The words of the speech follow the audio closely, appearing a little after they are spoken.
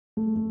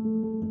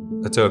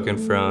a token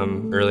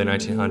from early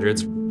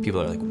 1900s.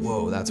 People are like,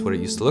 whoa, that's what it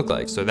used to look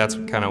like. So that's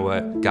kind of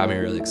what got me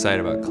really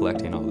excited about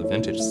collecting all the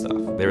vintage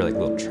stuff. They were like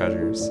little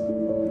treasures.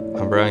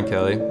 I'm Brian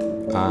Kelley.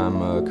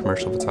 I'm a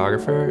commercial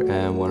photographer,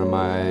 and one of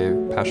my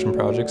passion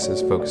projects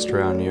is focused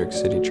around New York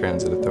City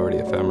Transit Authority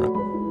ephemera.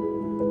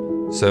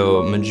 So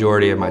a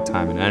majority of my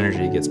time and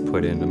energy gets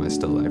put into my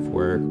still life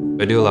work.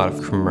 I do a lot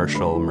of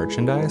commercial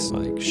merchandise,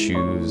 like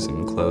shoes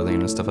and clothing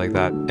and stuff like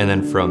that. And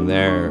then from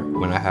there,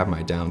 when I have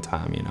my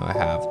downtime, I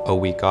have a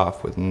week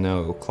off with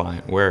no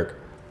client work,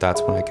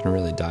 that's when I can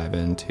really dive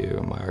into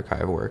my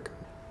archive work.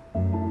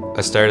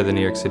 I started the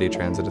New York City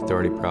Transit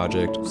Authority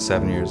project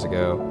 7 years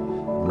ago.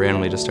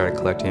 Randomly just started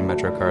collecting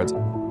Metro cards.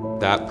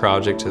 That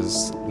project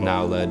has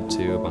now led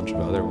to a bunch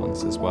of other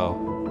ones as well.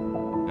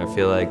 I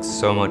feel like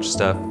so much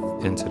stuff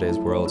in today's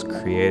world is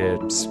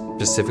created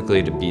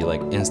specifically to be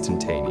like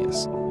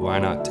instantaneous. Why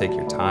not take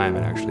your time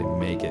and actually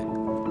make it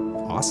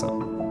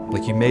awesome?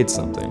 Like you made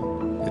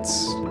something,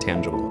 it's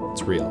tangible,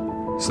 it's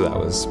real. So that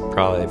was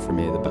probably for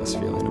me the best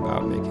feeling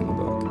about making the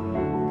book.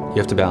 You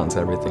have to balance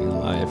everything in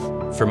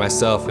life. For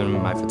myself and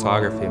my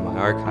photography and my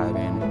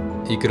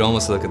archiving, you could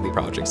almost look at the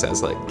projects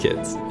as like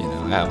kids.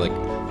 I have like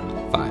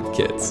 5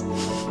 kids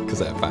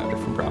because I have 5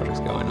 different projects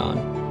going on.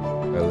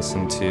 I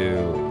listened to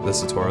the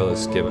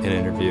tutorialist give an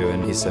interview,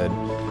 and he said,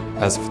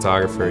 as a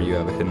photographer, you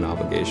have a hidden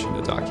obligation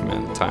to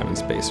document time and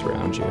space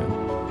around you.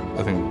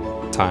 I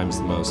think time's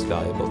the most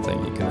valuable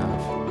thing you can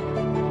have.